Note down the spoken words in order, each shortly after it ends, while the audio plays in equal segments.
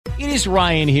It is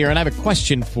Ryan here, and I have a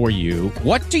question for you.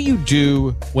 What do you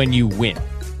do when you win?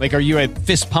 Like, are you a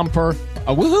fist pumper,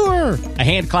 a woohooer, a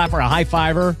hand clapper, a high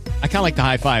fiver? I kind of like the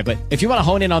high five, but if you want to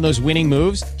hone in on those winning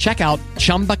moves, check out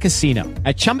Chumba Casino.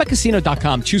 At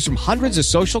ChumbaCasino.com, choose from hundreds of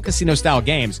social casino-style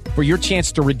games for your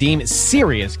chance to redeem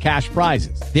serious cash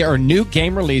prizes. There are new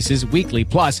game releases weekly,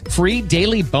 plus free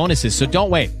daily bonuses. So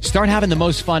don't wait. Start having the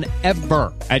most fun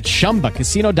ever at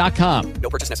ChumbaCasino.com. No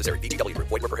purchase necessary. VGW. Void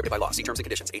where prohibited by law. See terms and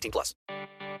conditions. 18 plus.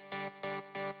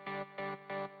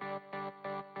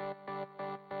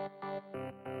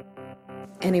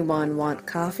 Anyone want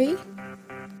coffee?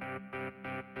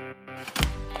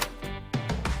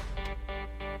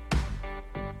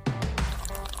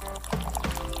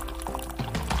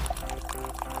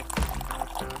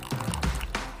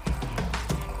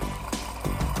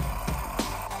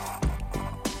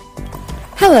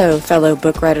 Hello, fellow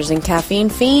book writers and caffeine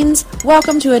fiends.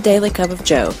 Welcome to A Daily Cup of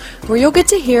Joe, where you'll get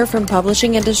to hear from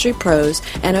publishing industry pros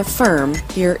and affirm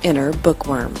your inner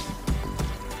bookworm.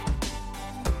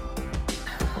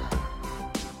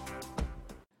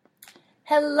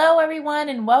 Hello, everyone,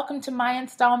 and welcome to my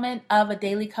installment of A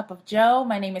Daily Cup of Joe.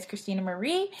 My name is Christina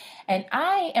Marie, and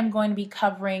I am going to be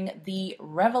covering the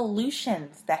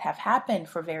revolutions that have happened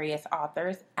for various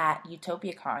authors at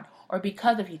UtopiaCon, or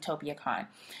because of UtopiaCon.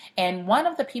 And one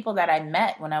of the people that I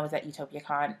met when I was at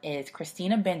UtopiaCon is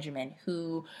Christina Benjamin,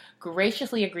 who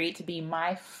graciously agreed to be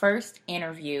my first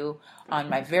interview on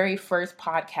my very first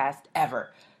podcast ever.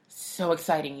 So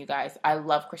exciting, you guys. I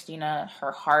love Christina.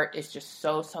 Her heart is just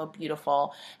so, so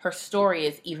beautiful. Her story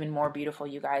is even more beautiful,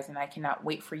 you guys, and I cannot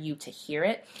wait for you to hear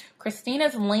it.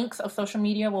 Christina's links of social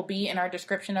media will be in our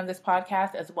description of this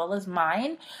podcast as well as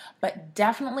mine, but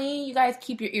definitely, you guys,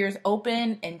 keep your ears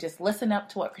open and just listen up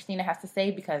to what Christina has to say,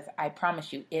 because I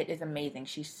promise you, it is amazing.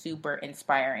 She's super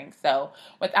inspiring. So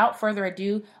without further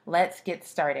ado, let's get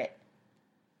started.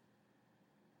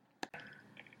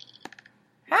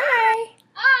 Hi.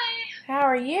 Hi. How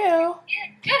are you?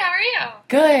 Good, how are you?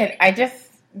 Good. I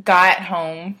just got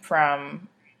home from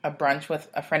a brunch with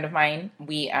a friend of mine.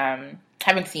 We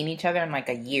haven't seen each other in like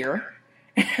a year.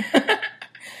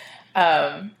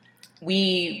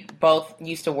 We both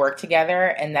used to work together,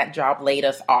 and that job laid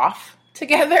us off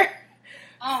together.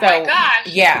 Oh my gosh.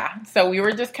 Yeah. So we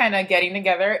were just kind of getting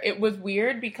together. It was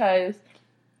weird because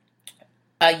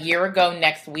a year ago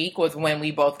next week was when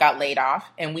we both got laid off,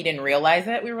 and we didn't realize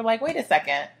it. We were like, wait a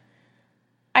second.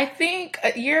 I think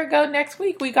a year ago next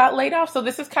week we got laid off. So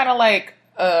this is kind of like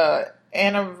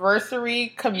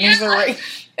anniversary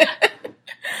commiseration. Yeah.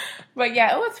 But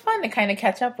yeah, it was fun to kind of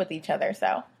catch up with each other.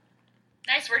 So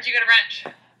nice. Where'd you go to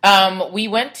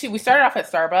brunch? We started off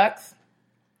at Starbucks.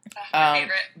 My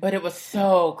favorite. But it was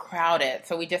so crowded.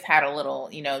 So we just had a little,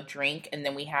 drink, and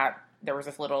then there was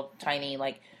this little tiny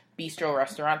like bistro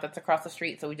restaurant that's across the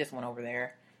street, so we just went over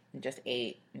there and just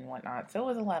ate and whatnot. So it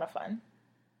was a lot of fun.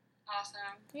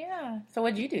 Awesome. Yeah. So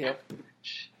what'd you do? Nothing.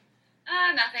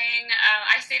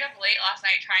 I stayed up late last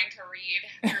night trying to read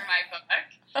through my book,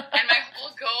 and my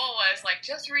whole goal was like,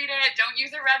 just read it, don't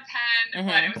use a red pen,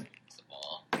 but it was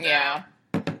impossible. So Yeah.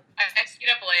 I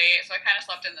stayed up late, so I kind of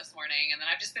slept in this morning, and then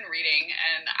I've just been reading,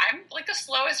 and I'm like the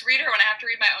slowest reader when I have to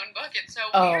read my own book. It's so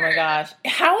weird. Oh my gosh.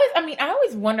 I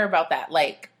always wonder about that.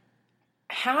 Like,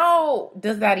 how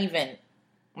does that even,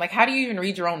 like, how do you even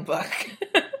read your own book?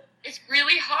 It's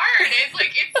really hard.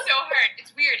 It's so hard. It's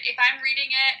weird. If I'm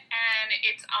reading it and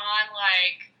it's on,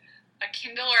 like, a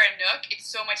Kindle or a Nook, it's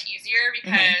so much easier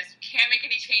because you can't make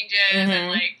any changes, and,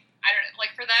 like, I don't know,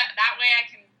 like, for that way I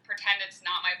can pretend it's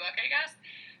not my book, I guess.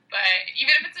 But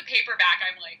even if it's a paperback,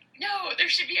 I'm like, no, there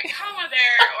should be a comma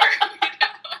there, or,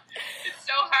 it's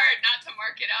so hard not to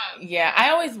mark it up. Yeah, I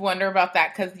always wonder about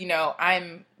that because,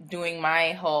 I'm doing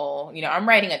my whole, I'm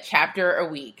writing a chapter a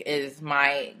week is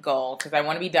my goal because I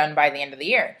want to be done by the end of the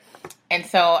year. And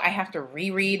so I have to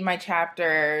reread my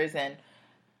chapters, and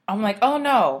I'm like, oh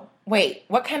no, wait,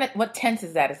 what tense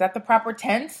is that? Is that the proper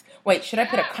tense? Wait, should I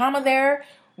put a comma there?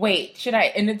 Wait, should I?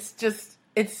 And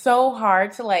it's so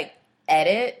hard to like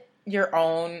edit your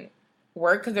own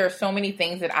work because there are so many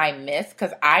things that I miss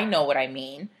because I know what I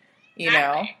mean,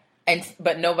 Exactly.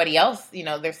 but nobody else,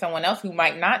 there's someone else who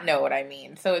might not know what I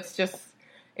mean. So it's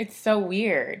so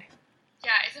weird. Yeah,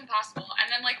 it's impossible.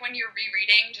 And then, like, when you're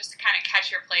rereading just to kind of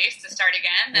catch your place to start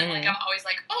again, then, like, I'm always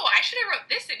like, oh, I should have wrote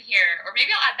this in here, or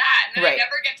maybe I'll add that. And then I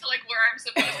never get to, like, where I'm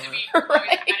supposed to be.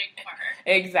 Always adding more.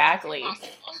 Exactly.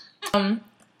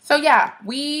 So, yeah,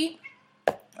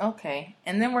 okay.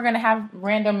 And then we're going to have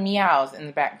random meows in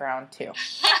the background, too.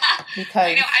 Because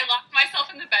I know, I locked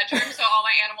myself in the bedroom so all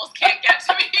my animals can't get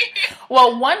to me.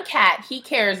 Well, one cat, he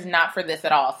cares not for this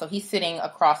at all. So he's sitting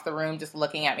across the room just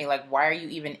looking at me like, why are you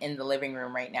even in the living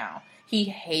room right now? He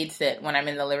hates it when I'm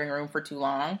in the living room for too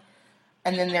long.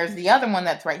 And then there's the other one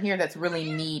that's right here that's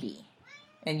really needy.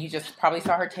 And you just probably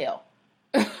saw her tail.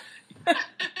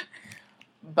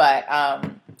 But,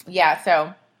 yeah,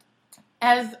 so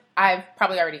as I've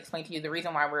probably already explained to you, the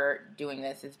reason why we're doing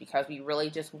this is because we really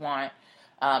just want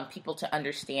people to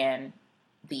understand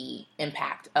the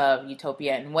impact of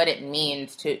Utopia and what it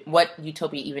means what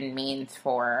Utopia even means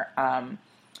for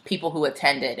people who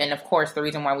attend it. And of course, the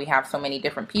reason why we have so many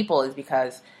different people is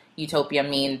because Utopia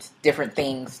means different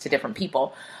things to different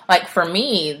people. Like for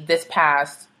me, this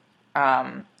past,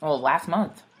 last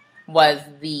month was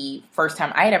the first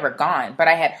time I had ever gone, but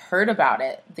I had heard about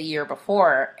it the year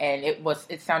before and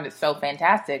it sounded so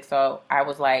fantastic. So I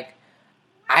was like,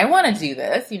 I want to do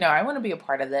this, I want to be a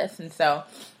part of this. And so,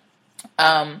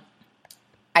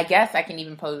 I guess I can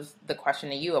even pose the question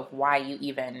to you of why you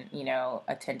even,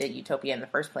 attended Utopia in the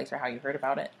first place or how you heard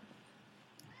about it.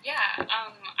 Yeah,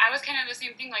 I was kind of the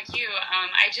same thing like you.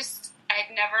 I'd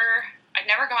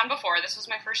never gone before. This was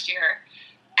my first year.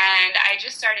 And I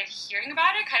just started hearing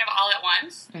about it kind of all at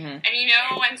once. Mm-hmm.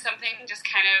 And when something just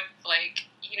kind of like,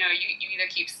 you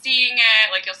either keep seeing it,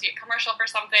 like you'll see a commercial for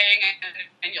something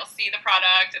and you'll see the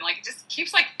product and like it just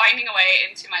keeps like finding a way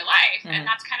into my life. Mm-hmm. And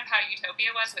that's kind of how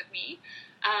Utopia was with me.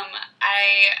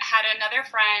 I had another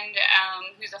friend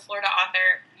who's a Florida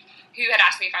author who had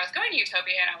asked me if I was going to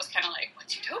Utopia, and I was kind of like,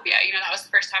 what's Utopia? That was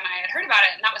the first time I had heard about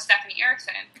it, and that was Stephanie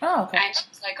Erickson. Oh, okay. And she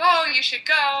was like, oh, you should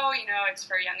go, it's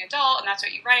for a young adult, and that's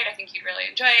what you write. I think you'd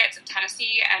really enjoy it. It's in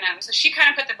Tennessee. And so she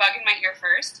kind of put the bug in my ear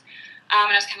first,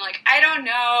 and I was kind of like, I don't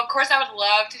know. Of course, I would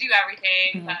love to do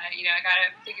everything, mm-hmm. but, I got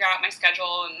to figure out my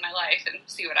schedule and my life and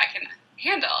see what I can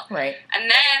handle. Right.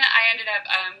 And then I ended up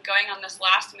going on this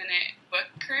last-minute book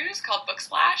cruise called Book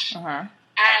Splash. Uh-huh.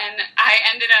 And I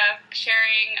ended up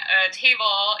sharing a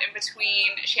table in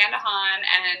between Shandahan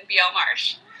and B.L.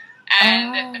 Marsh.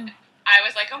 And I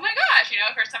was like, oh my gosh,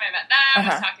 first time I met them,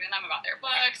 I was talking to them about their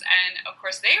books. And of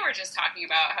course, they were just talking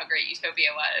about how great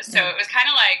Utopia was. So it was kind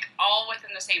of like all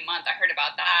within the same month I heard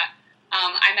about that.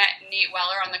 I met Nate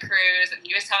Weller on the cruise, and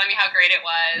he was telling me how great it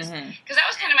was. Because that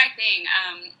was kind of my thing.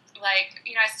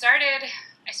 I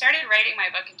started writing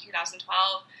my book in 2012.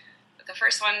 The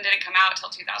first one didn't come out until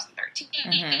 2013,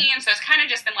 and so it's kind of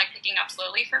just been like picking up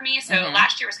slowly for me. So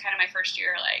last year was kind of my first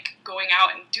year like going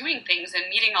out and doing things and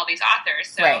meeting all these authors.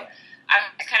 So I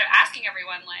was kind of asking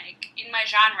everyone like, in my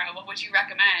genre, what would you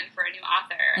recommend for a new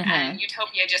author? And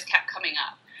Utopia just kept coming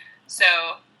up.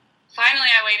 So finally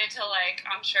I waited till like,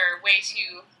 I'm sure way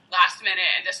too last minute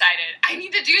and decided I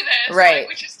need to do this,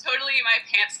 which is totally my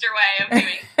pantster way of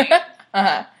doing things.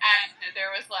 And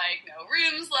there was like no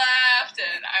rooms left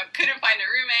and I couldn't find a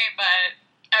roommate, but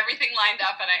everything lined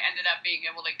up and I ended up being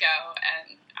able to go,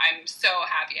 and I'm so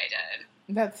happy I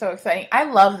did. That's so exciting. I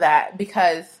love that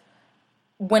because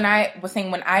when I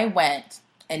went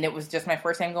and it was just my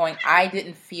first time going, I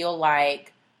didn't feel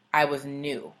like I was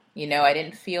new. I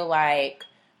didn't feel like,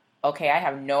 okay, I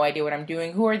have no idea what I'm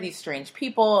doing. Who are these strange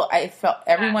people? I felt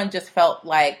everyone just felt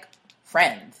like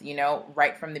friends,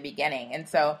 right from the beginning. And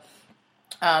so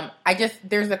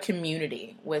there's a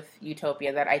community with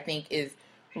Utopia that I think is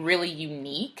really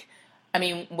unique. I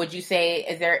mean, would you say,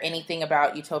 is there anything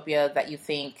about Utopia that you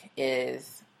think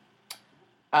is,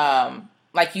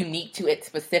 unique to it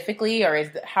specifically,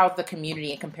 or how's the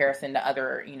community in comparison to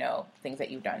other, things that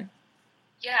you've done?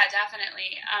 Yeah,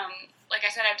 definitely. Like I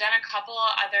said, I've done a couple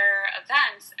other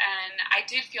events, and I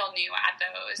did feel new at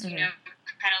those,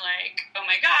 kind of like, oh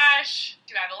my gosh,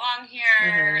 do I belong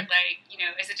here? Like,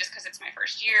 is it just because it's my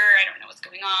first year? I don't know what's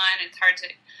going on. It's hard to,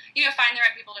 find the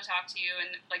right people to talk to you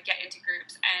and, like, get into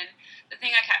groups. And the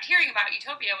thing I kept hearing about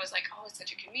Utopia was like, oh, it's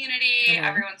such a community.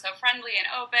 Everyone's so friendly and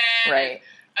open. Right.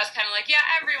 And I was kind of like, yeah,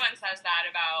 everyone says that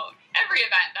about every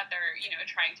event that they're,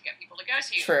 trying to get people to go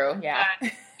to. True, yeah.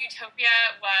 But Utopia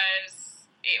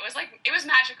it was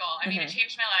magical. I mean, it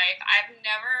changed my life. I've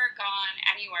never gone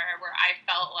anywhere where I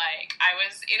felt like I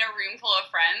was in a room full of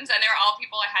friends, and they were all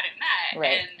people I hadn't met.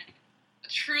 Right. And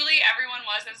truly, everyone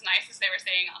was as nice as they were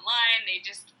saying online. They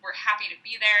just were happy to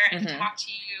be there and to talk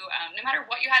to you, no matter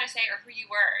what you had to say or who you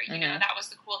were. That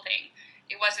was the cool thing.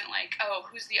 It wasn't like, oh,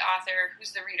 who's the author,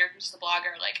 who's the reader, who's the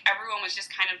blogger. Like, everyone was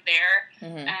just kind of there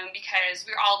because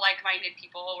we were all like-minded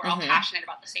people. We're all passionate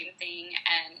about the same thing.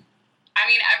 And I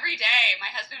mean, every day, my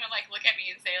husband would, like, look at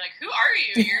me and say, like, who are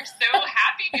you? You're so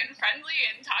happy and friendly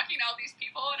and talking to all these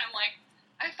people. And I'm like,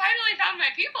 I finally found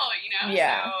my people,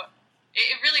 Yeah. So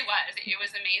it really was. It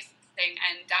was amazing. amazing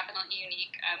and definitely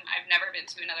unique. I've never been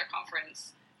to another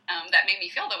conference that made me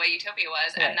feel the way Utopia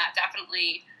was, and that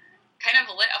definitely kind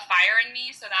of lit a fire in me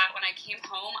so that when I came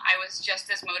home, I was just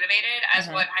as motivated as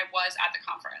what I was at the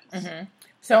conference.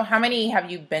 So how many have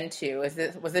you been to? Was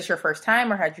this your first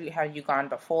time, or had you gone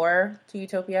before to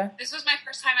Utopia? This was my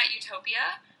first time at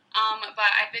Utopia,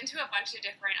 but I've been to a bunch of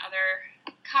different other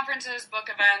conferences, book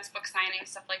events, book signings,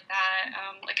 stuff like that.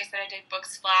 Like I said, I did Book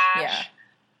Splash. Yeah.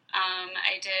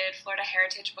 I did Florida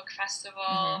Heritage Book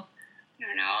Festival. I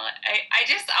don't know. I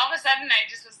just, all of a sudden, I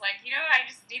just was like, I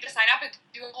just need to sign up and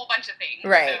do a whole bunch of things.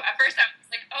 Right. So at first I was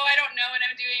like, I don't know what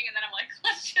I'm doing. And then I'm like,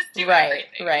 let's just do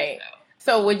everything. Right.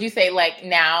 So would you say, like,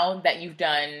 now that you've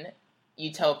done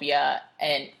Utopia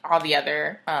and all the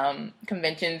other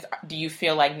conventions, do you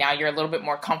feel like now you're a little bit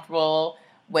more comfortable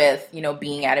with,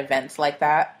 being at events like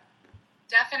that?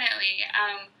 Definitely.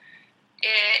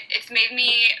 It's made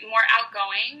me more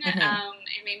outgoing.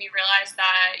 It made me realize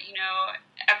that,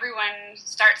 everyone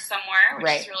starts somewhere,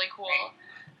 which is really cool.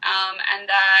 And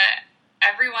that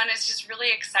everyone is just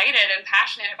really excited and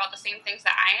passionate about the same things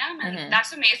that I am. And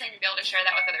that's amazing to be able to share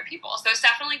that with other people. So it's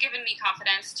definitely given me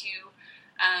confidence to,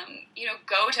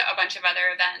 go to a bunch of other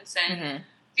events and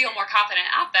feel more confident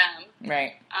at them.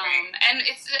 Right. And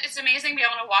it's amazing to be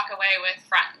able to walk away with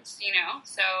friends,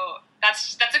 So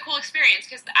that's a cool experience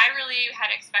because I really had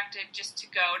expected just to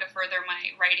go to further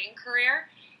my writing career,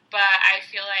 but I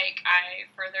feel like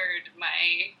I furthered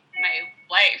my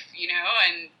life,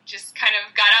 and just kind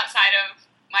of got outside of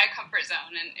my comfort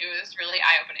zone, and it was really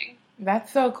eye-opening.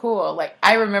 That's so cool. Like,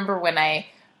 I remember when I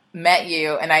met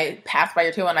you and I passed by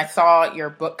your table and I saw your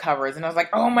book covers and I was like,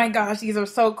 oh my gosh, these are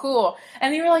so cool.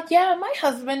 And you were like, yeah, my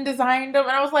husband designed them.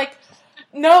 And I was like,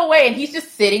 no way. And he's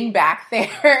just sitting back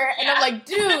there. And I'm like,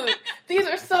 dude, these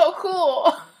are so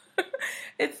cool.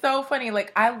 It's so funny.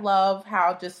 Like, I love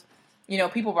how just,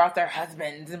 people brought their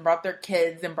husbands and brought their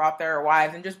kids and brought their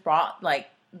wives and just brought, like,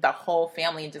 the whole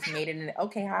family and just made it in.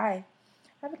 Okay, hi.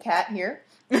 I have a cat here.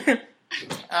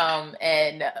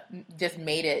 And just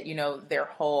made it, their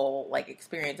whole, like,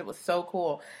 experience. It was so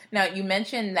cool. Now, you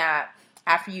mentioned that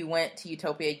after you went to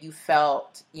Utopia, you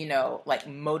felt, like,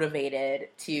 motivated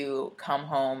to come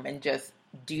home and just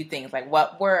do things. Like,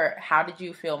 how did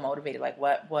you feel motivated? Like,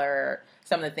 what were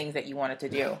some of the things that you wanted to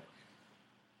do?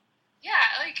 Yeah,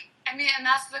 and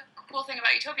that's the cool thing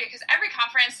about Utopia, because every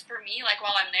conference for me, like,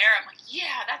 while I'm there, I'm like,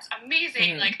 yeah, that's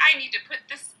amazing. Like, I need to put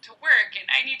this to work, and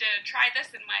I need to try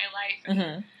this in my life,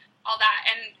 and all that.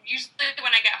 And usually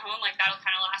when I get home, like, that'll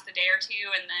kind of last a day or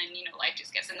two, and then, life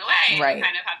just gets in the way, and you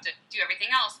kind of have to do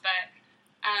everything else. But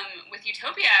with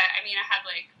Utopia, I had,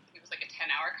 like, it was like a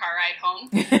 10-hour car ride home.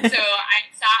 So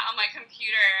I sat on my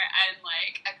computer and,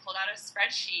 like, I pulled out a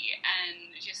spreadsheet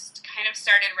and just kind of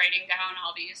started writing down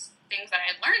all these things that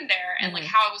I had learned there and, like,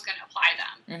 how I was going to apply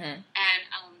them. And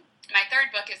my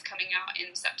third book is coming out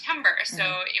in September,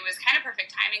 so it was kind of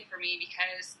perfect timing for me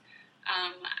because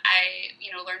I,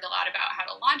 learned a lot about how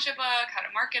to launch a book, how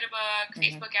to market a book,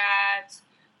 Facebook ads,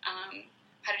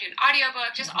 how to do an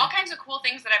audiobook, just all kinds of cool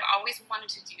things that I've always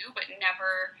wanted to do but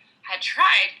never had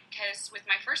tried, because with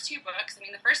my first two books,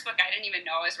 the first book I didn't even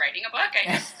know I was writing a book. I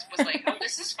just was like, oh,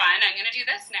 this is fun, I'm going to do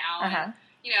this now. And,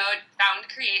 found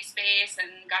CreateSpace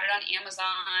and got it on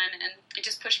Amazon and it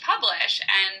just pushed publish.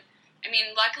 And,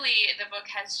 luckily the book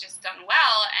has just done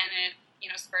well and it,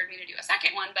 spurred me to do a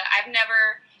second one, but I've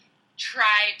never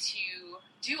tried to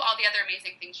do all the other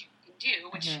amazing things you can do,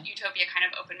 which Utopia kind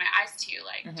of opened my eyes to,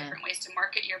 like different ways to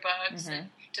market your books and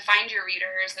to find your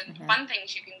readers and fun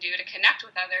things you can do to connect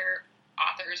with other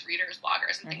authors, readers,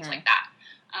 bloggers, and things like that.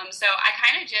 So I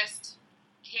kind of just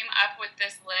came up with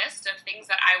this list of things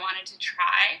that I wanted to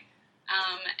try,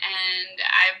 and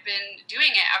I've been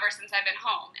doing it ever since I've been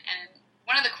home. And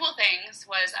one of the cool things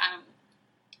was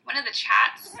one of the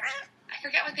chats, I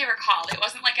forget what they were called. It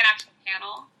wasn't like an actual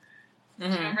panel. Do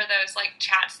you remember those, like,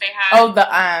 chats they had? Oh,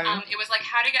 it was like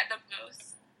how to get the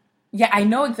most. Yeah, I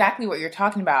know exactly what you're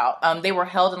talking about. They were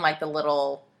held in, like, the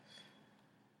little,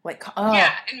 like,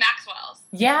 yeah, in Maxwell's.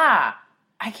 Yeah.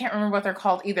 I can't remember what they're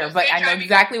called either, but I know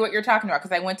exactly what you're talking about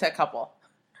because I went to a couple.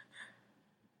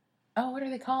 Oh, what are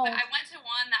they called? But I went to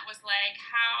one that was like,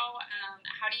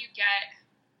 how do you get,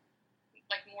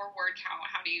 like, more word count?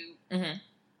 How do you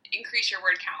increase your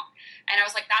word count? And I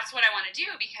was like, that's what I want to do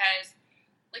because,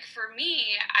 like, for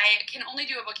me, I can only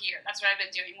do a book a year. That's what I've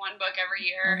been doing, one book every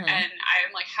year. And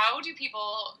I'm like, how do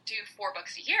people do 4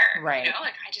 books a year? Right.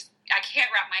 Like, I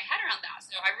can't wrap my head around that.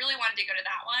 So I really wanted to go to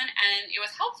that one. And it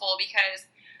was helpful because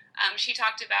she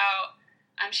talked about,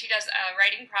 she does a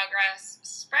writing progress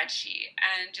spreadsheet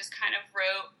and just kind of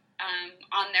wrote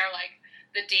on there, like,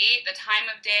 the date, the time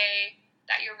of day,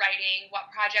 that you're writing,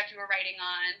 what project you were writing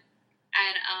on,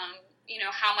 and you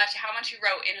know, how much you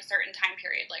wrote in a certain time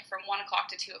period, like from 1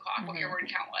 o'clock to 2 o'clock, what your word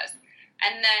count was.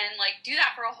 And then, like, do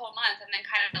that for a whole month and then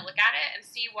kind of look at it and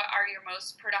see what are your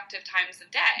most productive times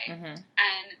of day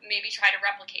and maybe try to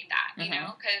replicate that, you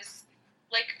know? Because,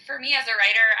 like, for me as a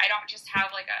writer, I don't just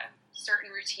have, like, a certain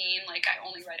routine, like I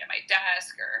only write at my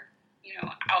desk or, you know,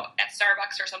 out at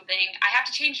Starbucks or something. I have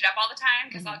to change it up all the time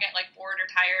because I'll get, like, bored or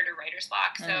tired or writer's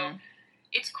block. So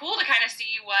it's cool to kind of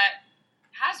see what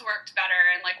has worked better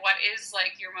and, like, what is,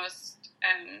 like, your most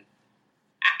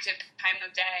active time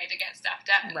of day to get stuff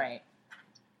done. Right.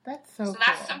 That's so cool.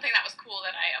 That's something that was cool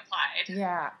that I applied.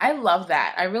 Yeah, I love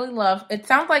that. I really love, it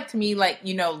sounds like to me like,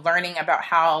 you know, learning about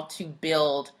how to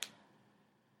build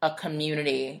a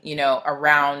community, you know,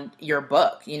 around your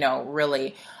book, you know,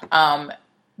 really.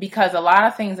 Because a lot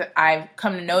of things that I've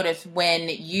come to notice when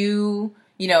you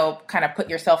know, kind of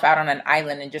put yourself out on an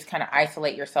island and just kind of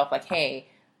isolate yourself like, hey,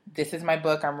 this is my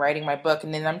book, I'm writing my book,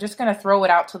 and then I'm just going to throw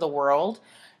it out to the world.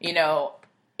 You know,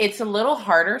 it's a little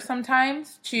harder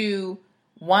sometimes to,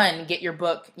 one, get your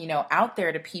book, you know, out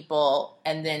there to people,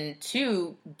 and then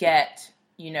two, get,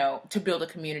 you know, to build a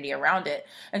community around it.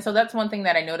 And so that's one thing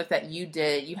that I noticed that you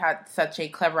did. You had such a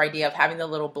clever idea of having the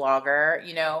little blogger,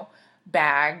 you know,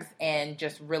 bags, and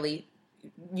just really,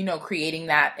 you know, creating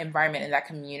that environment and that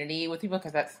community with people,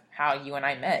 because that's how you and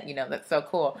I met, you know. That's so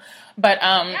cool. But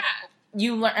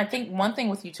you learn, I think one thing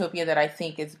with Utopia that I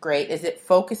think is great is it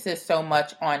focuses so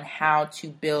much on how to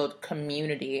build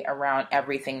community around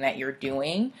everything that you're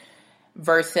doing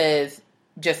versus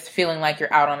just feeling like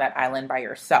you're out on that island by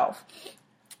yourself.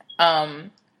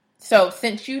 So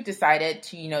since you decided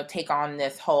to, you know, take on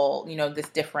this whole, you know, this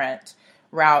different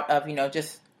route of, you know,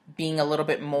 just being a little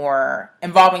bit more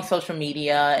involving social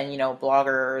media and, you know,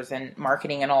 bloggers and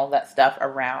marketing and all that stuff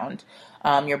around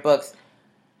your books,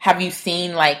 have you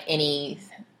seen like any,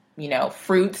 you know,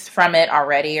 fruits from it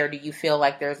already, or do you feel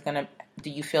like do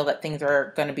you feel that things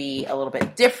are going to be a little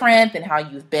bit different than how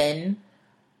you've been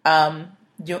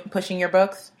pushing your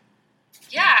books?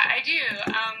 Yeah, I do.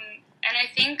 And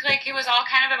I think, like, it was all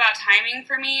kind of about timing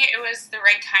for me. It was the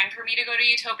right time for me to go to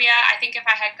Utopia. I think if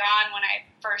I had gone when I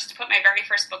first put my very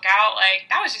first book out, like,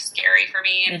 that was just scary for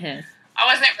me. And I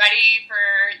wasn't ready for,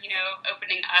 you know,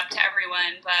 opening up to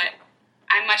everyone, but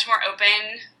I'm much more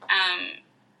open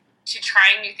to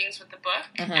trying new things with the book.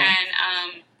 And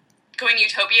going to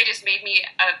Utopia just made me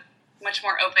a much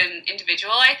more open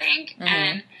individual, I think.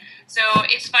 And so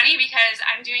it's funny because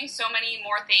I'm doing so many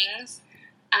more things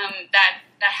that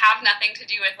have nothing to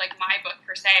do with, like, my book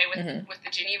per se, with the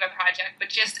Geneva Project, but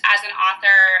just as an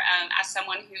author, as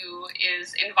someone who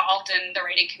is involved in the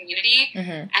writing community,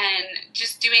 and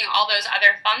just doing all those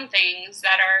other fun things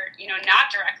that are, you know, not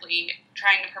directly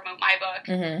trying to promote my book,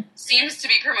 seems to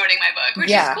be promoting my book, which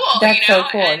is cool. That's you know?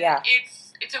 so cool. And yeah,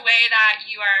 it's a way that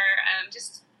you are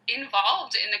just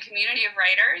involved in the community of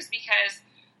writers, because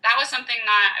that was something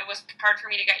that was hard for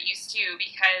me to get used to,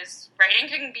 because writing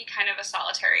can be kind of a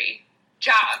solitary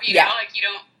job, you know, like you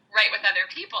don't write with other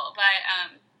people. But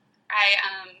I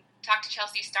talked to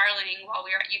Chelsea Starling while we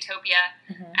were at Utopia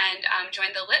and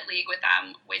joined the Lit League with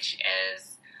them, which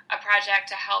is a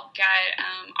project to help get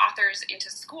authors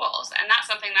into schools. And that's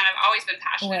something that I've always been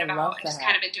passionate about and just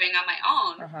kind of been doing on my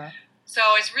own. So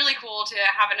it's really cool to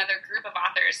have another group of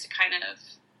authors to kind of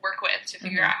work with to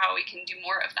figure out how we can do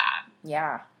more of that.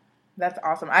 Yeah. That's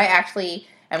awesome. I actually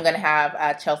am going to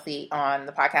have Chelsea on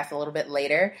the podcast a little bit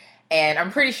later, and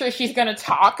I'm pretty sure she's going to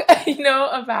talk, you know,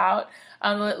 about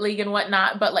the league and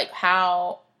whatnot. But, like,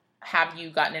 how have you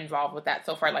gotten involved with that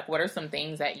so far? Like, what are some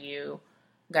things that you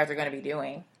guys are going to be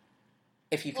doing?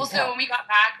 If you can tell. So when we got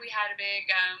back, we had a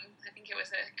big, I think it was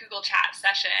a Google Chat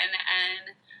session,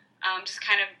 and just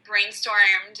kind of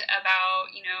brainstormed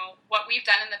about, you know, what we've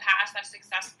done in the past that's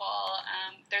successful.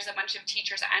 There's a bunch of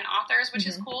teachers and authors, which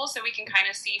is cool, so we can kind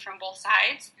of see from both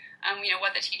sides, you know,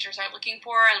 what the teachers are looking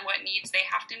for and what needs they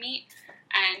have to meet,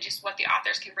 and just what the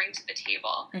authors can bring to the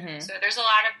table. So there's a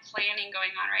lot of planning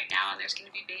going on right now, and there's going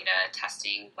to be beta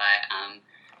testing, but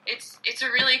it's a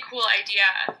really cool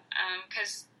idea,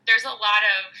 because there's a lot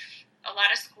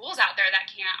of schools out there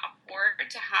that can't afford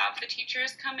to have the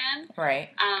teachers come in.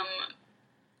 Right.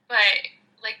 But,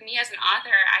 like, me as an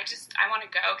author, I want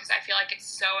to go because I feel like it's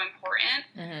so important.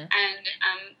 And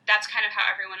that's kind of how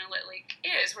everyone in Lit League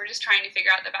is. We're just trying to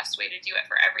figure out the best way to do it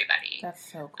for everybody. That's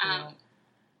so cool.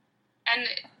 And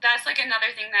that's, like,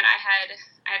 another thing that I had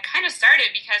kind of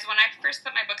started, because when I first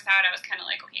put my books out, I was kind of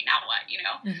like, okay, now what, you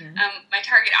know? My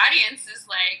target audience is,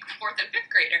 like, 4th and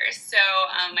 5th graders. So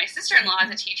my sister-in-law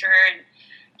is a teacher, and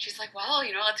she's like, well,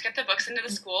 let's get the books into the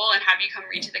school and have you come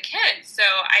read to the kids. So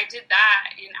I did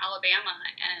that in Alabama,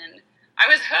 and I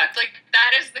was hooked. Like,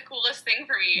 that is the coolest thing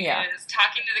for me, is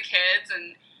talking to the kids,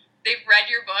 and they've read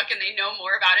your book and they know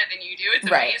more about it than you do. It's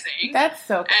amazing. That's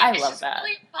so cool. I love that. It's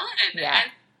really fun. Yeah.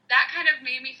 And that kind of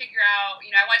made me figure out,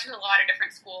 I went to a lot of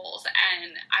different schools,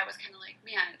 and I was kind of like,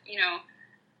 man,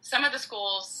 some of the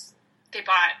schools, they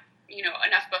bought,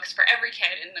 enough books for every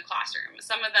kid in the classroom.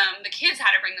 Some of them, the kids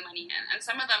had to bring the money in, and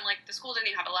some of them, like, the school didn't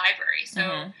even have a library.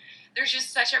 So there's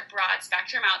just such a broad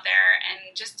spectrum out there,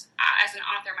 and just as an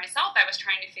author myself, I was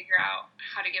trying to figure out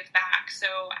how to give back. So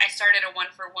I started a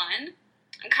 1-for-1.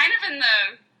 I'm kind of in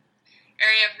the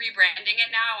area of rebranding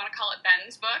it now. I want to call it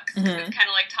Ben's Books, because it's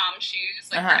kind of like Tom's shoes.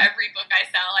 Like, for every book I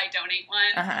sell, I donate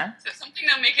one. So something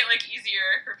that'll make it, like,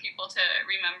 easier for people to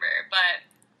remember. But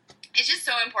it's just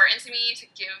so important to me to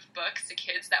give books to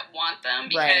kids that want them,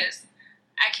 because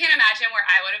I can't imagine where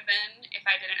I would have been if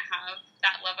I didn't have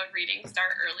that love of reading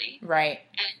start early. Right.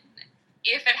 And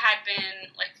if it had been,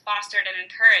 like, fostered and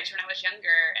encouraged when I was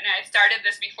younger, and I had started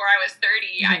this before I was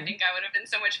 30, I think I would have been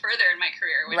so much further in my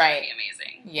career, which would be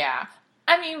amazing. Yeah.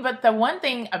 I mean, but the one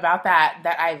thing about that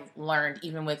I've learned,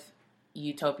 even with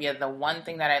Utopia, the one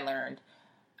thing that I learned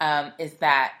is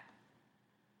that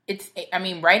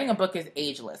writing a book is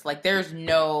ageless. Like, there's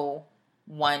no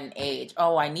one age.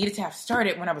 Oh, I needed to have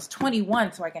started when I was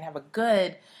 21 so I can have a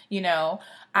good,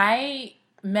 I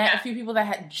met a few people that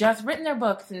had just written their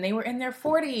books, and they were in their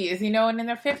 40s, and in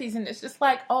their 50s, and it's just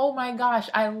like, oh my gosh,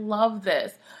 I love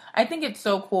this. I think it's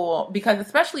so cool, because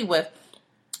especially with,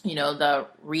 the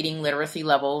reading literacy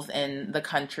levels in the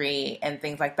country and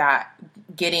things like that,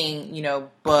 getting,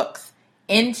 books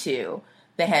into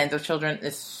the hands of children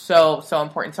is so, so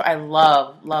important. So I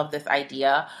love this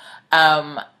idea.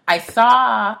 I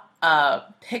saw a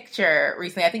picture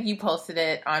recently, I think you posted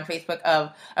it on Facebook,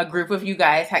 of a group of you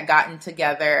guys had gotten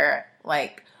together,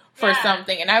 like, for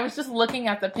something. And I was just looking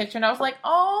at the picture, and I was like,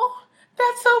 oh,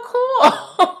 that's so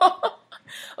cool.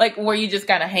 Like, were you just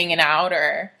kind of hanging out,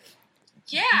 or?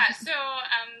 Yeah, so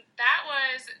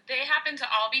they happen to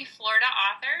all be Florida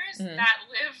authors that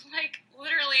live, like,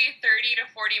 literally 30 to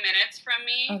 40 minutes from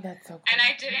me. Oh, that's so cool. And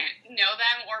I didn't know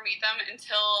them or meet them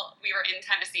until we were in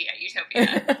Tennessee at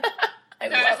Utopia. So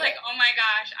I was like, oh my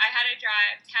gosh, I had to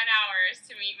drive 10 hours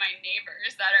to meet my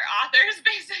neighbors that are authors,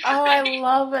 basically. Oh, I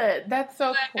love it. That's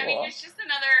so cool. I mean, it's just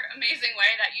another amazing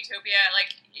way that Utopia, like,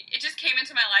 it just came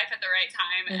into my life at the right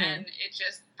time, and it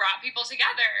just brought people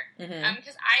together.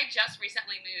 Because I just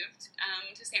recently moved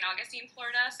to St. Augustine,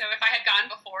 Florida, so if I had gone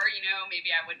before, maybe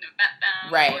I wouldn't have met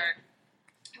them, or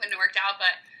it wouldn't have worked out,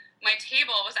 but my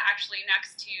table was actually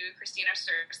next to Christina,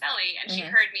 and she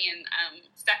heard me and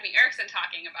Stephanie Erickson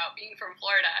talking about being from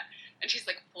Florida, and she's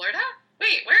like, Florida?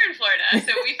 Wait, we're in Florida.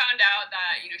 So we found out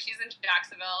that, she's in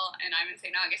Jacksonville and I'm in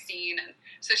St. Augustine, and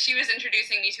so she was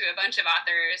introducing me to a bunch of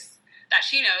authors that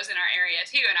she knows in our area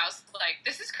too, and I was like,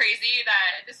 this is crazy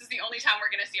that this is the only time we're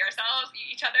going to see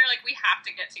each other, like, we have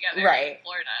to get together in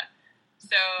Florida.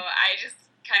 So I just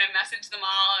kind of messaged them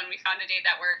all, and we found a date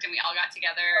that worked, and we all got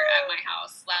together at my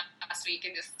house last week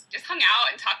and just hung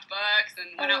out and talked books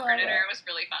and went out for dinner. It was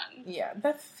really fun. Yeah,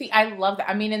 I love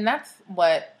that. I mean, and that's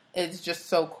what is just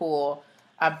so cool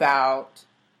about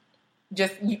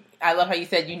I love how you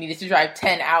said you needed to drive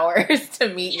 10 hours to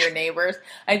meet your neighbors.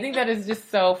 I think that is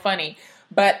just so funny.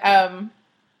 But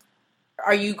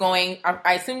are you going,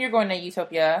 I assume you're going to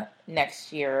Utopia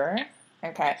next year.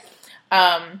 Okay.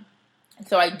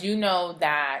 So I do know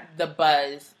that the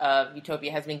buzz of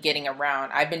Utopia has been getting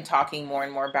around. I've been talking more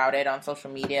and more about it on social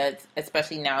media,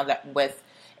 especially now that with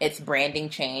its branding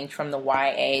change from the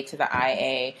YA to the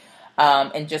IA,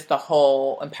 and just the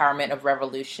whole empowerment of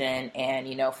revolution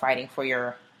and, fighting for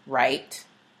your right.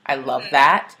 I love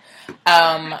that.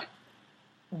 How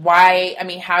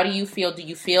do you feel? Do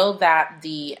you feel that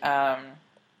the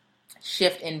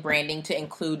shift in branding to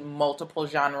include multiple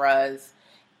genres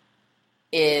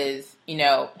is,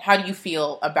 how do you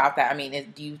feel about that? I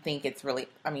mean, do you think it's really,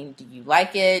 do you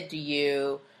like it? Do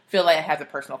you feel like it has a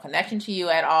personal connection to you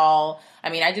at all? I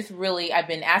mean, I've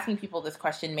been asking people this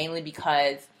question mainly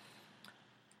because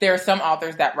there are some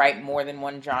authors that write more than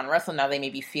one genre, so now they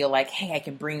maybe feel like, hey, I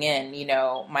can bring in,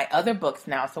 my other books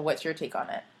now. So what's your take on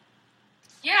it?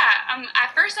 Yeah,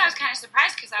 at first I was kind of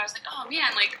surprised because I was like, oh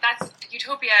man, like, that's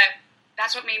Utopia.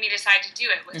 That's what made me decide to do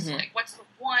it, was like, what's the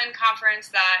one conference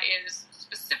that is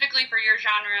specifically for your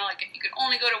genre? Like, if you could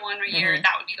only go to one a year,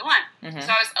 that would be the one. So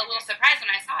I was a little surprised when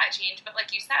I saw it change. But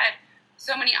like you said,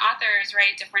 so many authors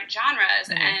write different genres,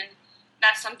 and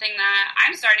that's something that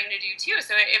I'm starting to do too.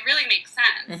 So it really makes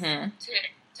sense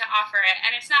to offer it.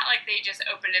 And it's not like they just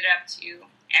opened it up to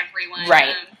everyone.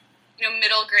 Right.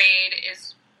 Middle grade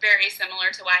is very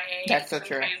similar to YA. That's so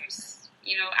true. Sometimes,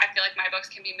 I feel like my books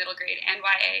can be middle grade and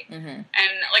YA. Mm-hmm.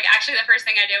 And, actually the first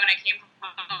thing I did when I came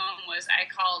home was I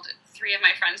called 3 of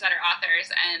my friends that are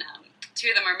authors, and 2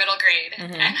 of them are middle grade.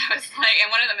 Mm-hmm. And I was like, and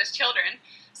one of them is children.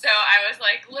 So I was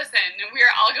like, listen,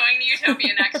 we're all going to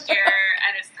Utopia next year,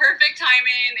 and it's perfect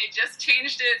timing. They just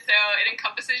changed it, so it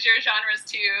encompasses your genres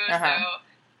too. Uh-huh.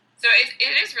 So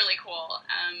it is really cool.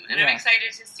 And I'm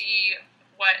excited to see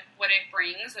what it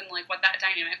brings and what that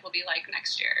dynamic will be like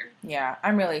next year. Yeah,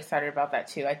 I'm really excited about that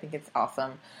too. I think it's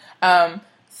awesome.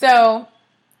 So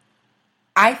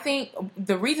I think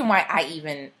the reason why I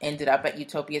even ended up at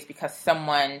Utopia is because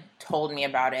someone told me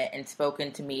about it and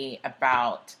spoken to me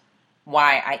about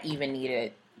why I even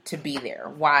needed to be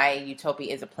there, why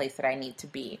Utopia is a place that I need to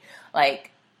be.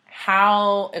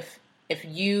 How, if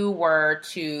you were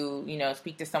to,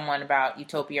 speak to someone about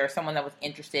Utopia or someone that was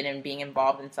interested in being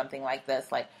involved in something like this,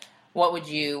 what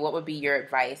would be your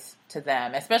advice to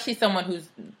them? Especially someone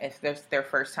if there's their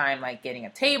first time, getting a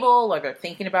table, or they're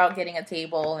thinking about getting a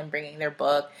table and bringing their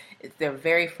book. It's their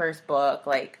very first book.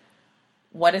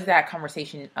 What does that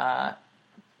conversation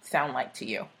sound like to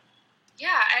you?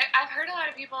 Yeah, I've heard a lot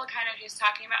of people kind of just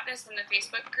talking about this in the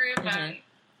Facebook group. Mm-hmm.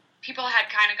 People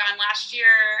had kind of gone last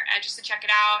year just to check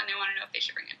it out, and they want to know if they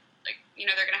should bring it.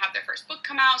 They're going to have their first book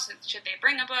come out, so should they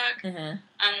bring a book? Mm-hmm.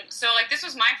 So this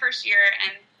was my first year,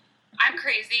 and I'm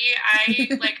crazy. I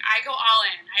go all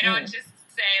in. I don't just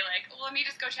say let me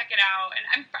just go check it out,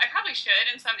 and I probably should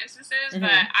in some instances, mm-hmm.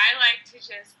 but I like to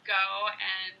just go,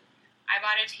 and I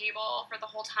bought a table for the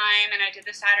whole time, and I did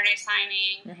the Saturday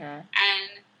signing, mm-hmm. and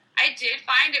I did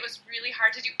find it was really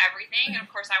hard to do everything, and of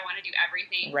course I want to do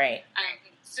everything. Right.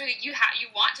 So you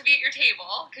want to be at your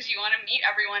table because you want to meet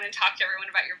everyone and talk to everyone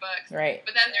about your books. Right.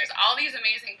 But then there's all these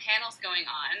amazing panels going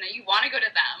on that you want to go to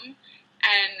them,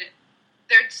 and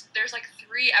there's 3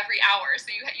 every hour, so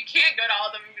you can't go to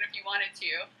all of them even if you wanted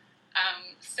to.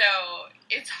 So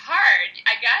it's hard.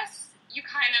 I guess you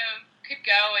kind of could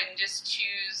go and just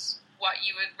choose what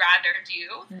you would rather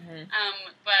do. Mm-hmm.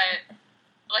 But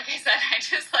like I said, I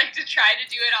just like to try to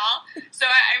do it all. So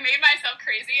I made myself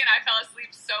crazy, and I fell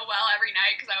asleep so well every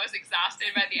night because I was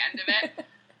exhausted by the end of it.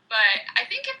 But I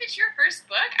think if it's your first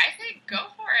book, I say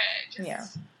go for it.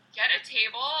 Just get a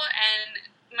table. And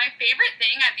my favorite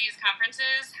thing at these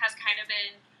conferences has kind of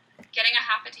been getting a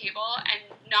half a table and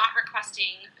not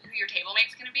requesting who your table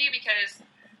mate's going to be, because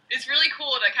it's really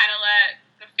cool to kind of let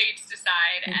the fates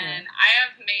decide. Mm-hmm. And I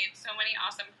have made so many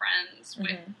awesome friends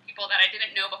with mm-hmm. people that I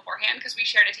didn't know beforehand because we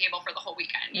shared a table for the whole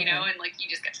weekend, you mm-hmm. know, and you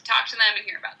just get to talk to them and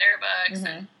hear about their books.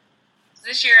 Mm-hmm. And so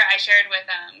this year I shared with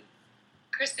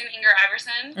Kristen Inger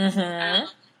Iverson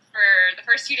for the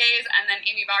first 2 days, and then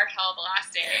Amy Bartel the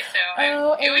last day.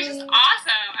 So it was just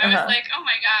awesome. I was like, oh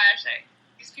my gosh,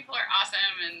 these people are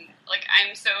awesome, and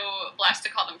I'm so blessed to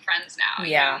call them friends now.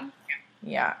 Yeah. You know?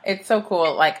 Yeah, it's so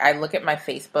cool. I look at my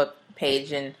Facebook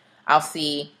page and I'll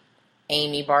see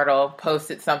Amy Bartle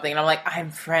posted something, and I'm like,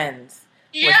 I'm friends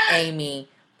with Amy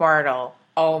Bartle.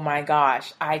 Oh my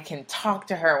gosh, I can talk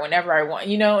to her whenever I want,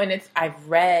 and I've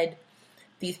read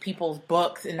these people's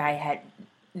books, and I had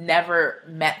never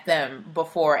met them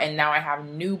before, and now I have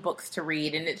new books to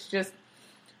read, and it's just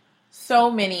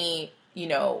so many,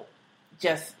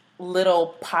 just little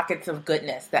pockets of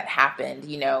goodness that happened,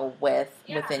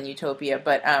 within Utopia.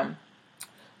 But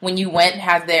when you went,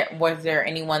 was there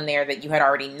anyone there that you had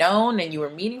already known and you were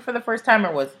meeting for the first time,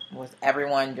 or was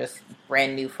everyone just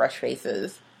brand new, fresh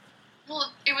faces?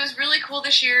 Well, it was really cool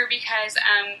this year because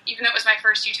even though it was my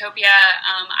first Utopia,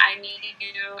 I knew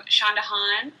Shonda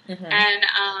Hahn mm-hmm. and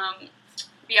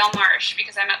B.L. Marsh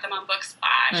because I met them on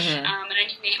Booksplash, mm-hmm. And I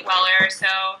knew Nate Weller, so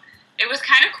it was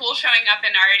kind of cool showing up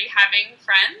and already having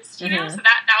friends, you know, so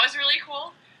that was really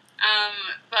cool.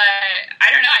 But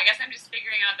I don't know, I guess I'm just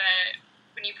figuring out that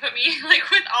when you put me,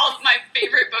 with all of my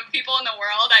favorite book people in the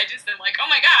world, I just am like, oh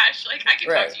my gosh, I can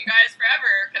talk to you guys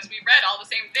forever because we read all the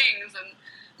same things and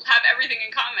have everything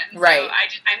in common. Right.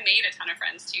 So I made a ton of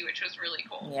friends too, which was really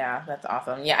cool. Yeah, that's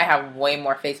awesome. Yeah, I have way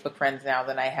more Facebook friends now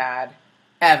than I had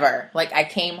ever. I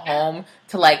came home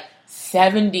to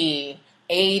 70,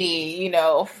 80,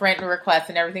 friend requests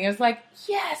and everything. It was like,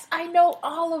 yes, I know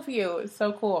all of you. It's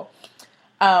so cool.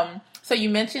 So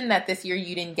you mentioned that this year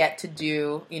you didn't get to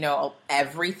do,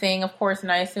 everything, of course,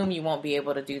 and I assume you won't be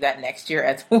able to do that next year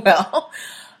as well.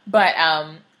 But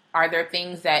are there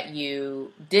things that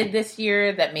you did this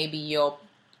year that maybe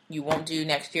you won't do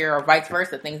next year, or vice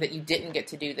versa, things that you didn't get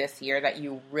to do this year that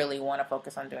you really want to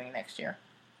focus on doing next year?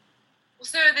 Well,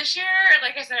 so this year,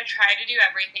 like I said, I tried to do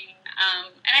everything.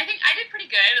 And I think I did pretty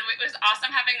good. It was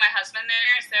awesome having my husband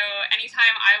there. So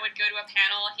anytime I would go to a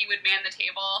panel, he would man the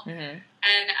table. Mm-hmm.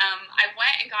 And I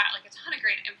went and got like a ton of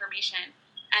great information.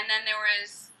 And then there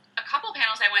was a couple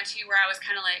panels I went to where I was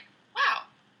kind of like, wow,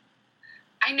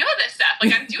 I know this stuff.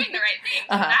 Like I'm doing the right thing.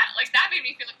 Uh-huh. That made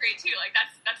me feel great too. Like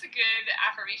that's a good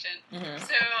affirmation. Mm-hmm.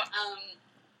 So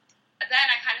then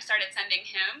I kind of started sending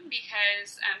him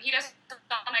because he does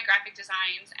all my graphic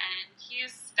designs and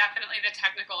he's definitely the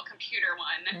technical computer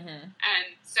one. Mm-hmm. And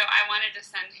so I wanted to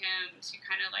send him to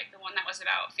kind of like the one that was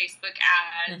about Facebook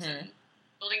ads Mm-hmm. and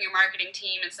building your marketing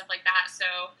team and stuff like that.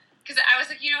 So, because I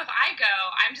was like, if I go,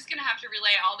 I'm just going to have to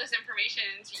relay all this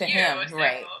information to you. him, so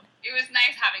right. It was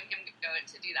nice having him go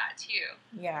to do that too.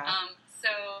 Yeah.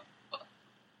 So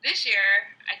this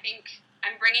year, I think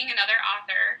I'm bringing another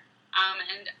author.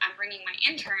 And I'm bringing my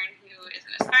intern, who is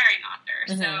an aspiring author.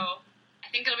 Mm-hmm. So I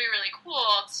think it'll be really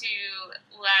cool to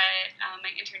let my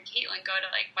intern Caitlin go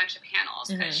to like a bunch of panels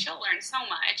because Mm-hmm. she'll learn so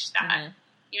much that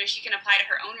she can apply to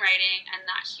her own writing and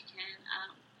that she can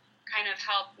kind of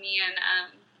help me and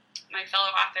my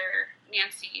fellow author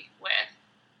Nancy with.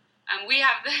 We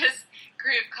have this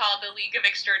group called the League of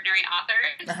Extraordinary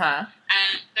Authors,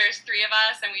 and there's 3 of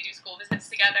us, and we do school visits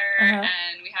together,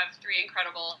 and we have 3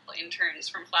 incredible interns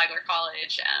from Flagler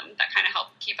College that kind of help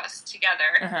keep us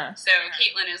together. So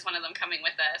Caitlin is one of them coming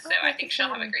with us, so I think she'll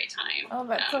have a great time. Oh,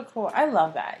 that's so cool. I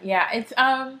love that. Yeah, it's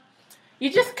you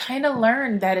just kind of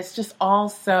learn that it's just all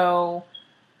so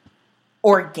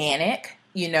organic,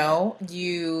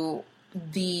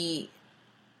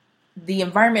 the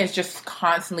environment is just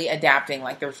constantly adapting.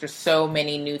 Like there's just so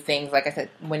many new things. Like I said,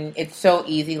 when it's so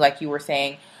easy, like you were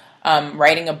saying,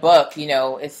 writing a book,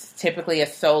 it's typically a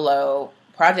solo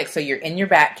project. So you're in your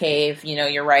bat cave,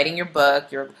 you're writing your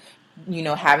book, you're,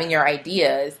 having your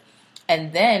ideas.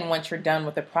 And then once you're done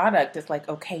with the product, it's like,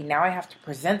 okay, now I have to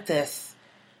present this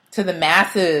to the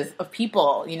masses of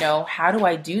people. How do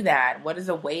I do that? What is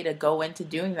a way to go into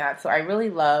doing that? So I really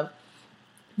love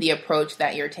the approach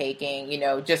that you're taking,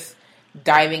 just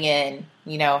diving in,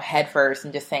 head first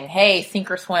and just saying, hey,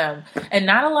 sink or swim. And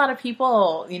not a lot of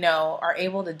people, are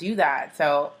able to do that.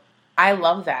 So I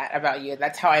love that about you.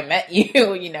 That's how I met you, is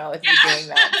you doing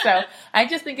that. So I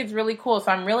just think it's really cool.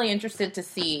 So I'm really interested to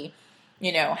see,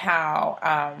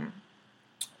 how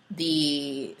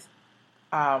the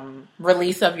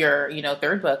release of your,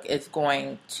 3rd book is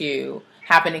going to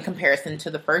happen in comparison to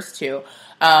the first 2.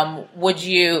 Would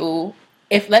you,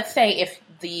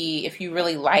 if you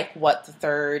really like what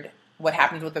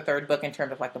happens with the 3rd book in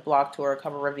terms of like the blog tour,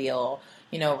 cover reveal,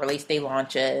 release day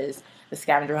launches, the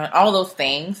scavenger hunt, all those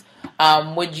things,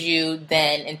 would you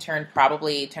then in turn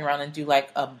probably turn around and do like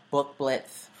a book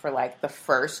blitz for like the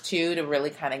first 2 to really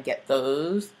kind of get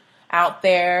those out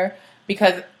there?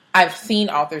 Because I've seen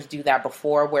authors do that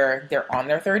before where they're on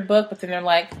their 3rd book, but then they're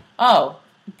like, oh,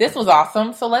 this was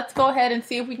awesome, so let's go ahead and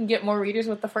see if we can get more readers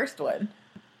with the first one.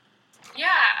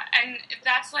 Yeah, and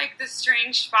that's like the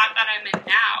strange spot that I'm in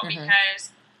now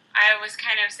because I was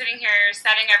kind of sitting here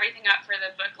setting everything up for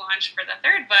the book launch for the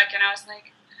 3rd book, and I was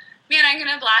like, man, I'm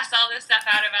going to blast all this stuff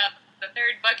out about the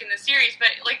 3rd book in the series,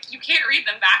 but like you can't read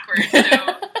them backwards,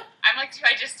 so I'm like, do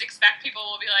I just expect people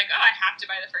will be like, oh, I have to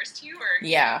buy the first 2? Or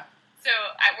yeah. So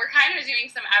we're kind of doing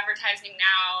some advertising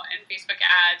now and Facebook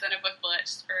ads and a book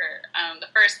blitz for the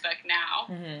first book now.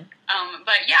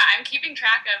 But yeah, I'm keeping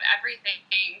track of everything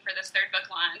for this 3rd book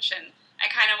launch, and I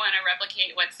kind of want to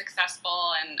replicate what's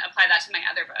successful and apply that to my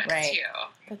other books too.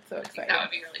 That's so exciting. That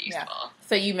would be really useful.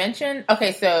 So you mentioned,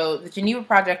 so the Geneva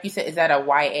Project, you said, is that a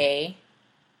YA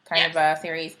kind of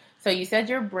series? So you said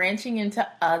you're branching into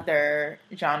other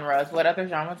genres. What other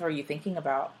genres were you thinking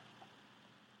about?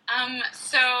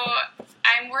 So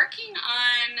I'm working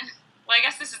on, well, I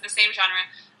guess this is the same genre,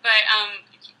 but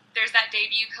there's that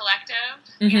debut collective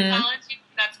anthology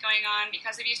that's going on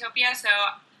because of Utopia. So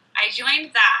I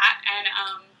joined that, and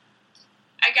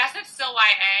I guess it's still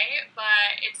YA,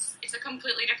 but it's a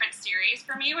completely different series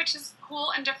for me, which is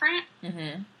cool and different.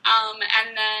 And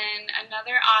then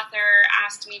another author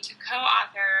asked me to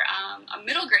co-author a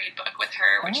middle grade book with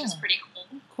her, which is pretty cool.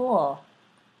 Cool.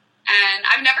 And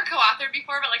I've never co-authored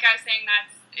before, but like I was saying,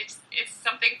 it's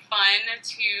something fun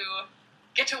to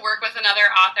get to work with another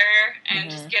author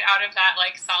and just get out of that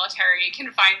like solitary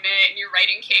confinement in your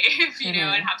writing cave,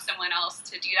 and have someone else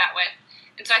to do that with.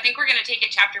 And so I think we're going to take it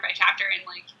chapter by chapter and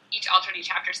like each alternate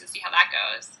chapters and see how that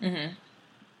goes. And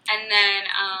then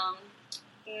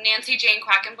Nancy Jane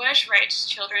Quackenbush writes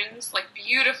children's, like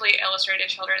beautifully illustrated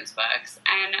children's books,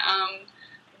 and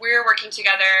we're working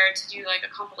together to do like a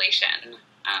compilation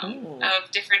of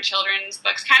different children's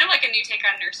books, kind of like a new take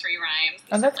on nursery rhymes.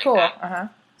 Oh, that's like cool. That.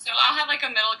 So I'll have like a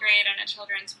middle grade and a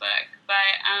children's book.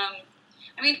 But,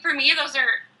 I mean, for me,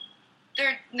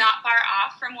 they're not far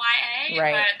off from YA.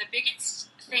 Right. But the biggest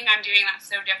thing I'm doing that's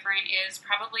so different is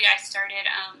probably I started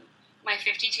my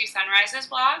 52 Sunrises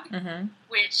blog,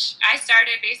 which I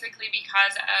started basically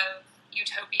because of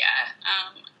Utopia.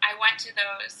 I went to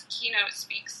those keynote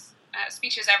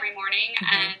speeches every morning,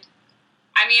 and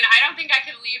I mean, I don't think I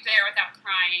could leave there without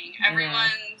crying.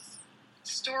 Everyone's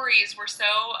stories were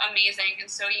so amazing and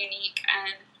so unique,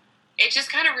 and it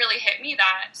just kind of really hit me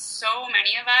that so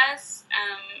many of us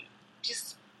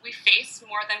we face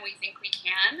more than we think we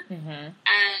can,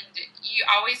 and you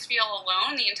always feel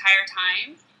alone the entire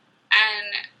time.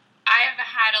 And I've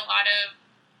had a lot of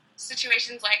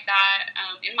situations like that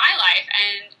in my life,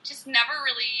 and just never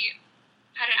really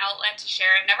had an outlet to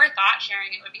share it. Never thought sharing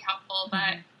it would be helpful,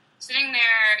 but sitting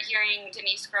there hearing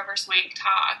Denise Grover Swank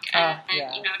talk and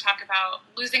you know, talk about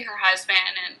losing her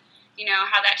husband and, you know,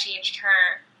 how that changed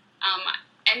her,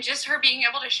 and just her being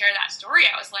able to share that story,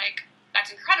 I was like,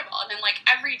 that's incredible. And then, like,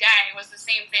 every day was the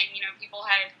same thing. You know, people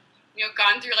had, you know,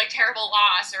 gone through, like, terrible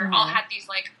loss, or all had these,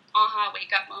 like,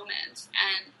 wake-up moments.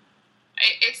 And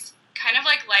it's kind of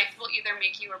like life will either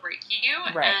make you or break you.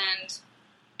 Right. And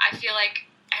I feel like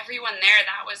everyone there,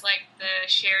 that was, like, the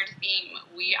shared theme.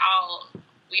 We all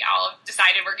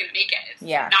decided we're going to make it. It's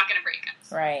not going to break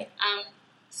us. Right.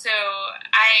 So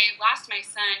I lost my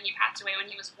son. He passed away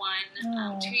when he was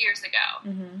 1, 2 years ago.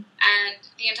 And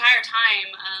the entire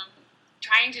time,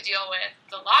 trying to deal with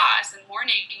the loss and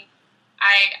mourning,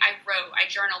 I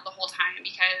journaled the whole time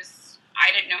because I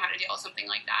didn't know how to deal with something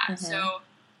like that. So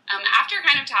after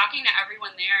kind of talking to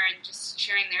everyone there and just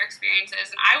sharing their experiences,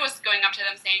 and I was going up to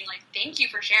them saying, like, thank you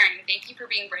for sharing. Thank you for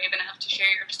being brave enough to share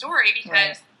your story,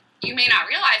 because you may not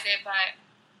realize it, but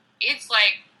it's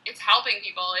like, it's helping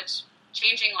people. It's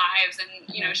changing lives and,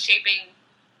 you know, shaping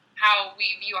how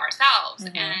we view ourselves.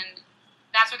 And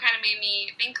that's what kind of made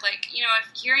me think, like, you know,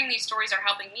 if hearing these stories are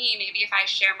helping me, maybe if I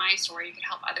share my story, it could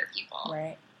help other people.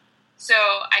 Right. So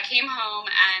I came home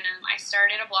and I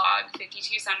started a blog,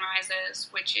 52 Sunrises,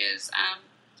 which is,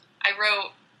 I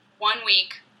wrote 1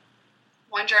 week,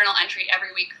 one journal entry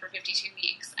every week for 52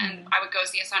 weeks, and I would go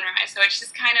see a sunrise. So it's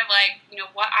just kind of like, you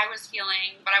know, what I was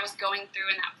feeling, what I was going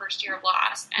through in that first year of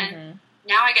loss. And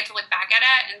now I get to look back at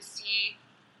it and see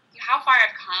how far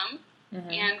I've come.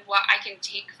 And what I can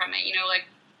take from it, you know, like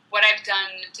what I've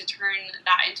done to turn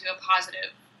that into a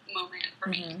positive moment for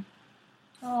me.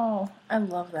 Oh, I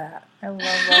love that. I love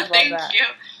Thank that. you.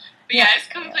 But yeah, it's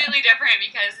completely different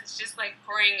because it's just like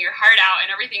pouring your heart out and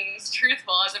everything's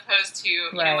truthful, as opposed to, you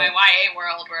know, my YA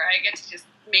world where I get to just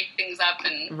make things up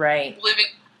and live in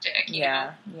magic. You know?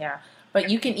 Yeah. But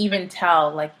you can even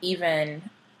tell, like, even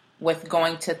with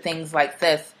going to things like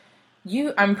this,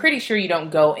 I'm pretty sure you don't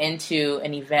go into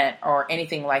an event or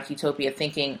anything like Utopia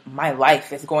thinking my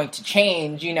life is going to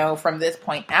change, you know, from this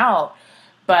point out.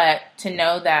 But to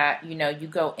know that, you know, you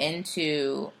go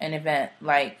into an event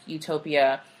like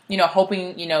Utopia, you know,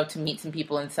 hoping, you know, to meet some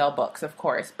people and sell books, of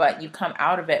course, but you come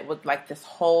out of it with like this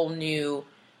whole new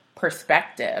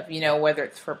perspective, you know, whether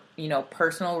it's for, you know,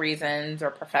 personal reasons or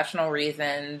professional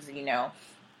reasons, you know,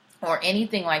 or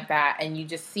anything like that. And you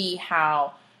just see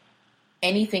how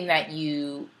anything that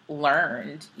you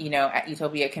learned, you know, at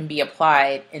Utopia can be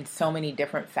applied in so many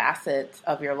different facets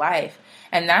of your life.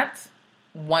 And that's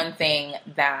one thing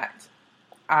that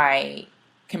I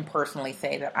can personally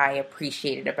say that I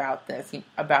appreciated about this,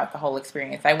 about the whole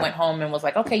experience. I went home and was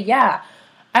like, okay, yeah,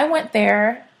 I went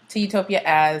there to Utopia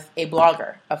as a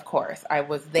blogger, of course. I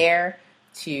was there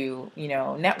to, you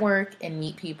know, network and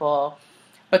meet people.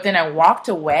 But then I walked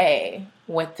away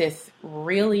with this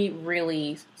really,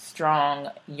 really strong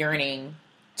yearning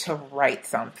to write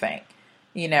something,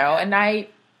 you know, and I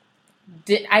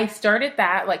started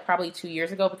that like probably 2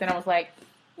 years ago, but then I was like,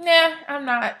 nah, I'm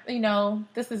not, you know,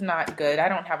 this is not good. I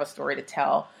don't have a story to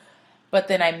tell. But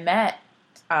then I met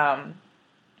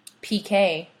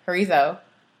PK Harizo,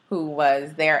 who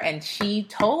was there, and she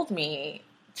told me,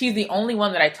 she's the only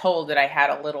one that I told that I had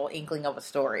a little inkling of a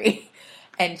story.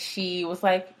 And she was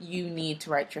like, you need to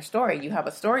write your story. You have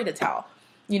a story to tell.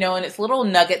 You know, and it's little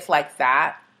nuggets like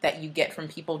that you get from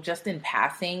people just in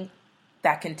passing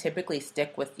that can typically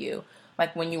stick with you.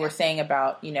 Like when you were saying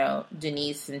about, you know,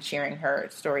 Denise and sharing her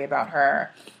story about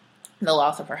the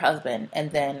loss of her husband. And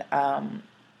then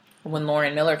when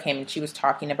Lauren Miller came and she was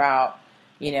talking about,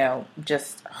 you know,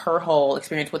 just her whole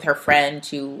experience with her friend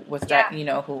who was, you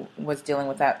know, who was dealing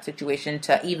with that situation,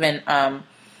 to even...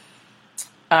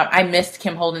 I missed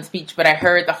Kim Holden's speech, but I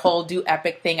heard the whole Do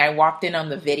Epic thing. I walked in on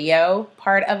the video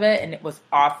part of it, and it was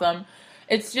awesome.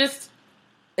 It's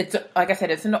it's like I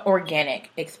said, it's an organic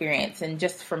experience. And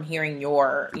just from hearing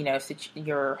your,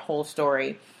 your whole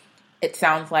story, it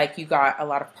sounds like you got a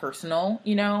lot of personal,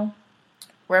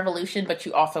 revolution, but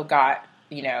you also got,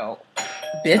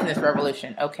 business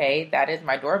revolution. Okay, that is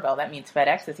my doorbell. That means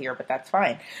FedEx is here, but that's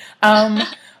fine.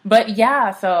 But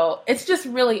yeah, so it's just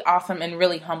really awesome and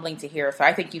really humbling to hear. So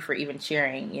I thank you for even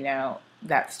sharing,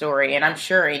 that story. And I'm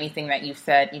sure anything that you've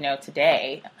said,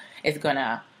 today is going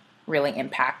to really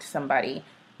impact somebody,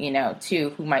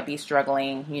 too, who might be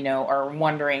struggling, or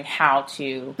wondering how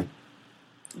to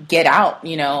get out,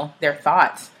 their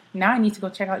thoughts. Now I need to go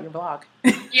check out your blog.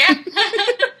 Yeah.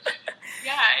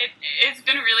 Yeah, it's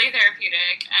been really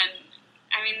therapeutic. And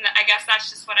I mean, I guess that's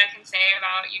just what I can say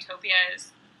about Utopia is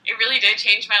it really did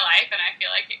change my life. And I feel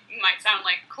like it might sound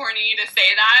like corny to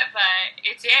say that, but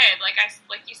it did. Like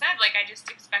you said, I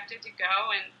just expected to go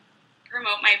and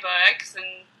promote my books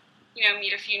and,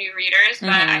 meet a few new readers.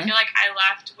 But I feel like I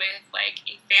left with like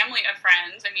a family of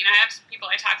friends. I mean, I have people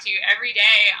I talk to every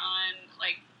day on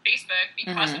like Facebook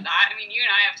because of that. I mean, you and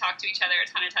I have talked to each other a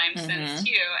ton of times since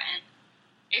too. And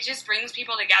it just brings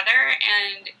people together,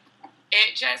 and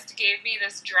it just gave me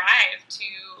this drive to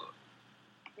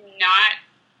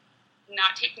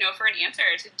not take no for an answer,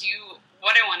 to do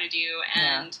what I want to do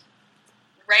and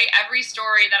write every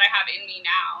story that I have in me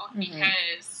now,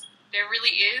 because there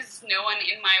really is no one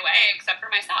in my way except for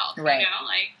myself. Right.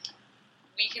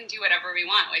 We can do whatever we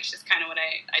want, which is kind of what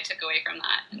I took away from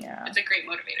that. Yeah. It's a great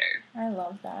motivator. I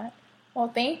love that. Well,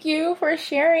 thank you for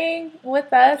sharing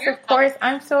with us. Of course,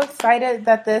 I'm so excited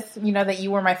that that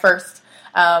you were my first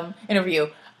interview.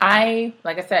 Like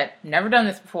I said, never done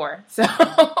this before. So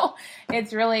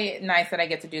it's really nice that I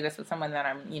get to do this with someone that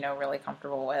I'm, really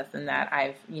comfortable with and that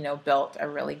I've, built a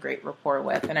really great rapport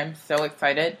with. And I'm so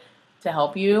excited to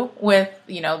help you with,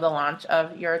 the launch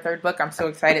of your third book. I'm so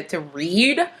excited to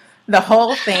read the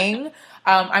whole thing.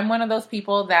 I'm one of those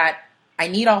people that I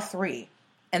need all three.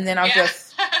 And then I'll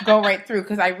just go right through,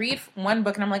 because I read one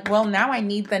book and I'm like, well, now I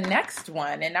need the next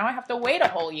one. And now I have to wait a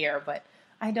whole year, but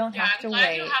I don't have to wait. I'm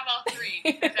glad you have all three,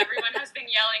 because everyone has been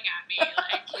yelling at me,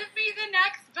 like, give me the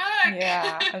next book.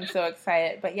 Yeah, I'm so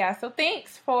excited. But yeah, so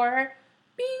thanks for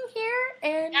being here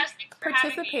and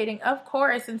participating, of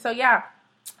course. And so, yeah,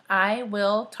 I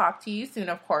will talk to you soon,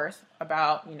 of course,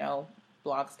 about,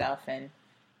 blog stuff and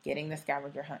getting the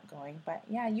scavenger hunt going. But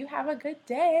yeah, you have a good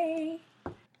day.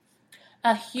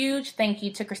 A huge thank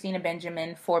you to Christina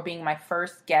Benjamin for being my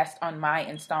first guest on my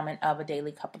installment of A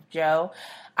Daily Cup of Joe.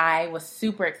 I was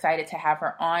super excited to have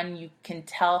her on. You can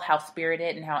tell how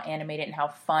spirited and how animated and how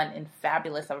fun and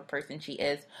fabulous of a person she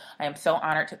is. I am so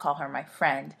honored to call her my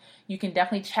friend. You can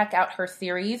definitely check out her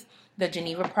series, The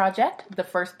Geneva Project. The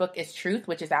first book is Truth,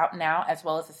 which is out now, as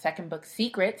well as the second book,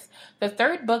 Secrets. The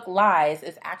third book, Lies,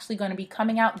 is actually going to be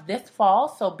coming out this fall,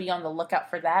 so be on the lookout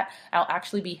for that. I'll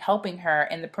actually be helping her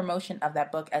in the promotion of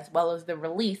that book as well as the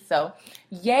release, so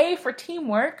yay for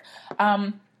teamwork.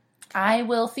 I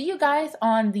will see you guys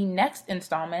on the next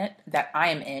installment that I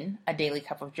am in, A Daily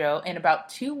Cup of Joe, in about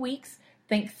 2 weeks.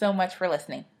 Thanks so much for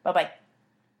listening. Bye-bye.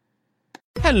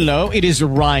 Hello, it is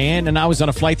Ryan, and I was on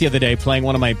a flight the other day playing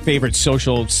one of my favorite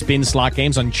social spin slot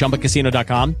games on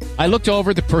ChumbaCasino.com. I looked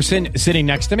over at the person sitting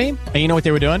next to me, and you know what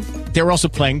they were doing? They were also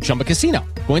playing Chumba Casino.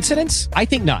 Coincidence? I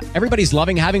think not. Everybody's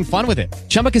loving having fun with it.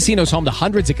 Chumba Casino is home to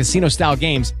hundreds of casino-style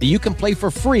games that you can play for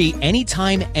free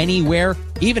anytime, anywhere,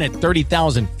 even at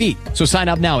 30,000 feet. So sign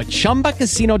up now at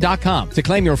ChumbaCasino.com to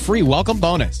claim your free welcome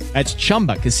bonus. That's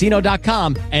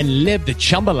ChumbaCasino.com and live the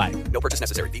Chumba life. No purchase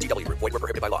necessary. VGW. Void where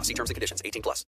prohibited by law. See terms and conditions. 18+.